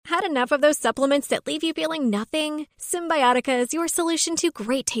Had enough of those supplements that leave you feeling nothing? Symbiotica is your solution to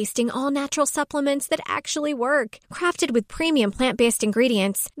great-tasting, all-natural supplements that actually work. Crafted with premium plant-based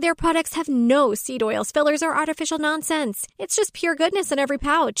ingredients, their products have no seed oils, fillers, or artificial nonsense. It's just pure goodness in every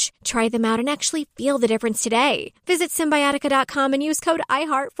pouch. Try them out and actually feel the difference today. Visit Symbiotica.com and use code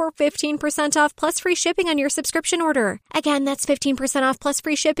IHEART for 15% off plus free shipping on your subscription order. Again, that's 15% off plus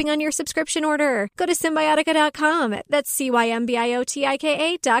free shipping on your subscription order. Go to Symbiotica.com. That's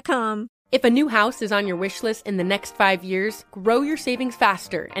CYMBIOTIKA.com. If a new house is on your wish list in the next 5 years, grow your savings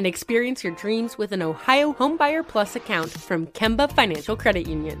faster and experience your dreams with an Ohio Homebuyer Plus account from Kemba Financial Credit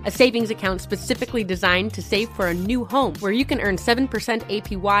Union. A savings account specifically designed to save for a new home where you can earn 7%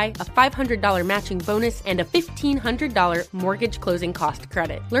 APY, a $500 matching bonus, and a $1,500 mortgage closing cost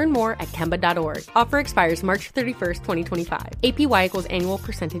credit. Learn more at Kemba.org. Offer expires March 31st, 2025. APY equals annual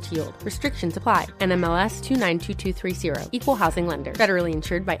percentage yield. Restrictions apply. NMLS 292230. Equal housing lender. Federally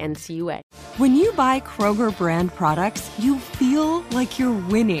insured by NCUA. When you buy Kroger brand products, you feel like you're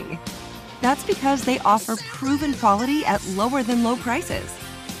winning. That's because they offer proven quality at lower than low prices.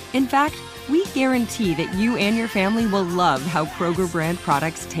 In fact, we guarantee that you and your family will love how Kroger brand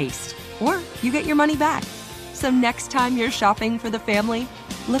products taste, or you get your money back. So next time you're shopping for the family,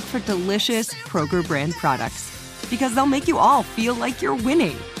 look for delicious Kroger brand products, because they'll make you all feel like you're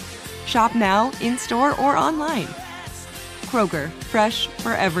winning. Shop now, in-store, or online. Kroger, fresh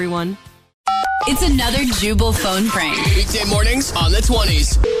for everyone. It's another Jubal phone prank. Weekday mornings on the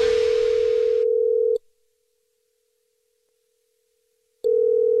 20s.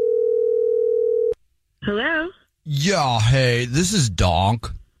 Hello? Yeah, hey, this is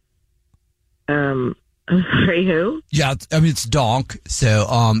Donk. I'm sorry, who? Yeah, I mean, it's Donk.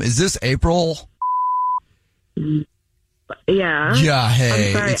 So, is this April? Yeah. Yeah,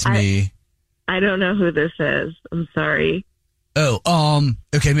 hey, it's me. I don't know who this is. I'm sorry. Oh,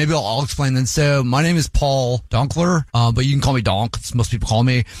 okay, maybe I'll explain then. So, my name is Paul Donkler, but you can call me Donk. That's what most people call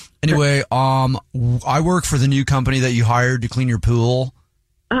me. Anyway, I work for the new company that you hired to clean your pool.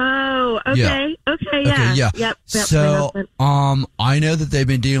 Oh, okay. Yeah. Okay, yeah. Yep. So, I know that they've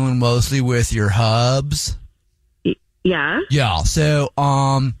been dealing mostly with your hubs. Yeah. Yeah, so,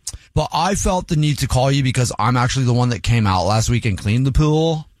 but I felt the need to call you because I'm actually the one that came out last week and cleaned the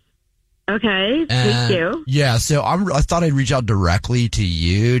pool. Okay, thank you. Yeah, so I thought I'd reach out directly to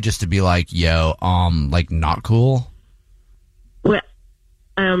you just to be like, yo, like, not cool. What?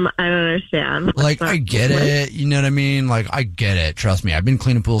 I don't understand. Like, I get it. You know what I mean? Like, I get it. Trust me. I've been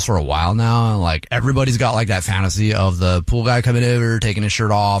cleaning pools for a while now. And, like, everybody's got, like, that fantasy of the pool guy coming over, taking his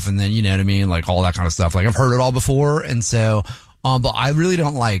shirt off, and then, you know what I mean? Like, all that kind of stuff. Like, I've heard it all before. And so, but I really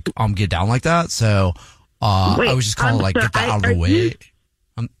don't, like, get down like that. So, Wait, I was just calling to, like, get that out of the way.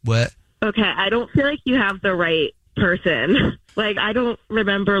 What? Okay, I don't feel like you have the right person. Like, I don't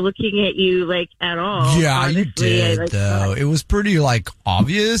remember looking at you, like, at all. Yeah, honestly. you did, though. It was pretty, like,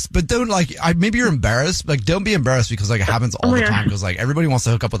 obvious. But don't, like, maybe you're embarrassed. Like, don't be embarrassed because, like, it happens all the time. Because, like, everybody wants to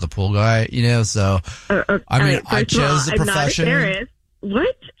hook up with the pool guy, you know? So, I mean, I chose the profession. I'm not embarrassed.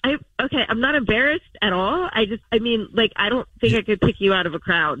 What? I'm not embarrassed at all. I mean, like, I don't think I could pick you out of a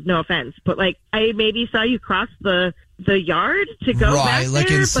crowd. No offense. But, like, I maybe saw you cross the yard to go back like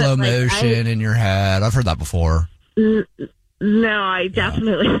there, in slow motion in your head. I've heard that before. No, I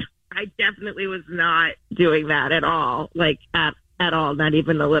definitely was not doing that at all. Like, at all. Not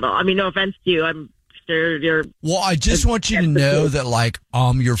even a little. I mean, no offense to you. I'm sure you're... Well, I just want you to know that, like,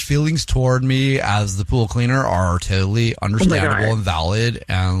 your feelings toward me as the pool cleaner are totally understandable and valid.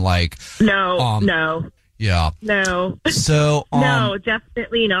 And, like... No. Yeah. No. So, no,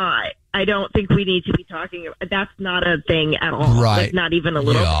 definitely not. I don't think we need to be talking about... That's not a thing at all. Right. Like, not even a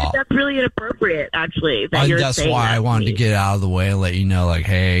little. Yeah. That's really inappropriate, actually. That's why I wanted to get out of the way and let you know, like,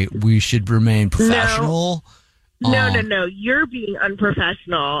 hey, we should remain professional. No. You're being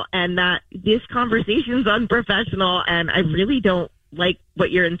unprofessional, and that this conversation's unprofessional, and I really don't like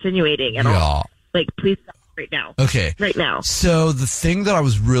what you're insinuating at all. Like, please stop right now. Okay. Right now. So the thing that I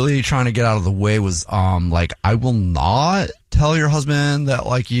was really trying to get out of the way was, like, I will not tell your husband that,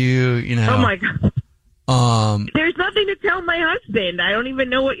 like, you know. Oh, my God. There's nothing to tell my husband. I don't even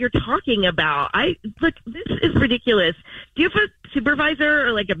know what you're talking about. Look, this is ridiculous. Do you have a supervisor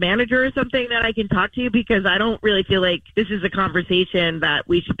or like a manager or something that I can talk to? Because I don't really feel like this is a conversation that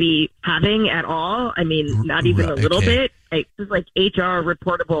we should be having at all. I mean, not even a little bit. This is like HR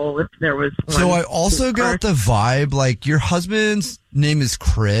reportable if there was one. So I also got the vibe, like, your husband's name is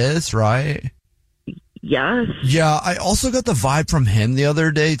Chris, right? Yes. Yeah, I also got the vibe from him the other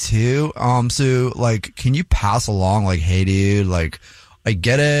day too. So, like, can you pass along, like, hey dude, like, I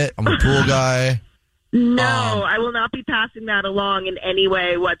get it, I'm a pool guy, No, I will not be passing that along in any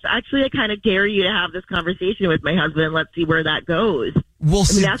way. I kind of dare you to have this conversation with my husband. Let's see where that goes. We'll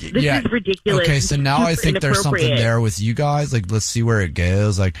see. This is ridiculous. Okay, so now I think there's something there with you guys. Like, let's see where it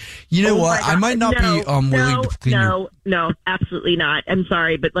goes. Like, you know what? I might not be willing to clean No, absolutely not. I'm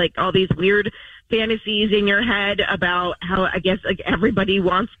sorry, but like all these weird fantasies in your head about how I guess like everybody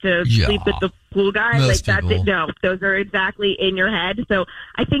wants to sleep with the pool guy. Like that's it. No, those are exactly in your head. So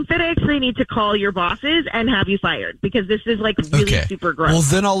I think that I actually need to call your bosses and have you fired because this is like really super gross. Well,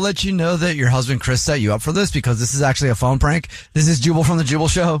 then I'll let you know that your husband Chris set you up for this because this is actually a phone prank. This is Jubal from the Jubal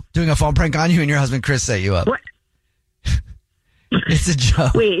Show doing a phone prank on you, and your husband Chris set you up. What? It's a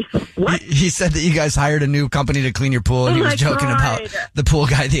joke. Wait, what? He said that you guys hired a new company to clean your pool, and he was joking about the pool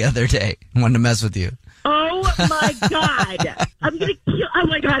guy the other day. Wanted to mess with you. Oh my God! I'm gonna kill. Oh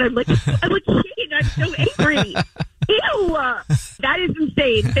my God! I'm like shaking. I'm so angry. Ew! That is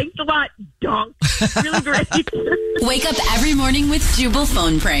insane. Thanks a lot, Donk. Really great. Wake up every morning with Jubal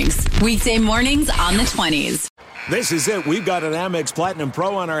phone pranks. Weekday mornings on the 20s. This is it. We've got an Amex Platinum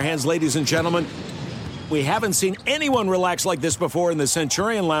Pro on our hands, ladies and gentlemen. We haven't seen anyone relax like this before in the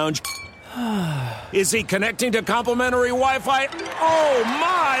Centurion Lounge. Is he connecting to complimentary Wi-Fi? Oh,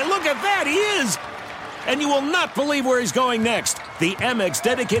 my. Look at that. He is. And you will not believe where he's going next. The Amex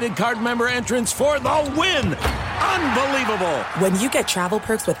dedicated card member entrance for the win. Unbelievable. When you get travel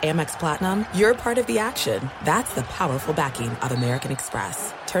perks with Amex Platinum, you're part of the action. That's the powerful backing of American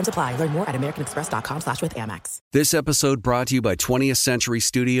Express. Terms apply. Learn more at americanexpress.com/withAmex. This episode brought to you by 20th Century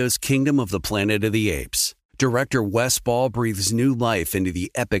Studios' Kingdom of the Planet of the Apes. Director Wes Ball breathes new life into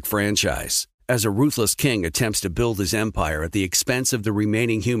the epic franchise. As a ruthless king attempts to build his empire at the expense of the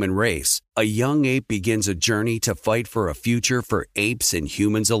remaining human race, a young ape begins a journey to fight for a future for apes and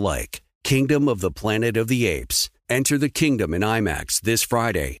humans alike. Kingdom of the Planet of the Apes. Enter the kingdom in IMAX this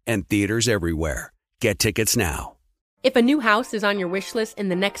Friday and theaters everywhere. Get tickets now. If a new house is on your wish list in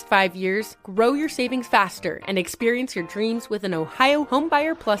the next 5 years, grow your savings faster and experience your dreams with an Ohio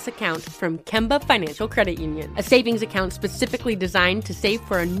Homebuyer Plus account from Kemba Financial Credit Union. A savings account specifically designed to save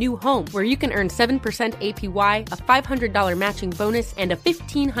for a new home where you can earn 7% APY, a $500 matching bonus, and a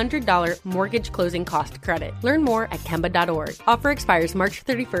 $1,500 mortgage closing cost credit. Learn more at Kemba.org. Offer expires March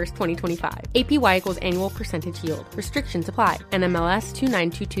 31st, 2025. APY equals annual percentage yield. Restrictions apply. NMLS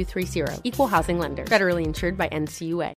 292230. Equal housing lender. Federally insured by NCUA.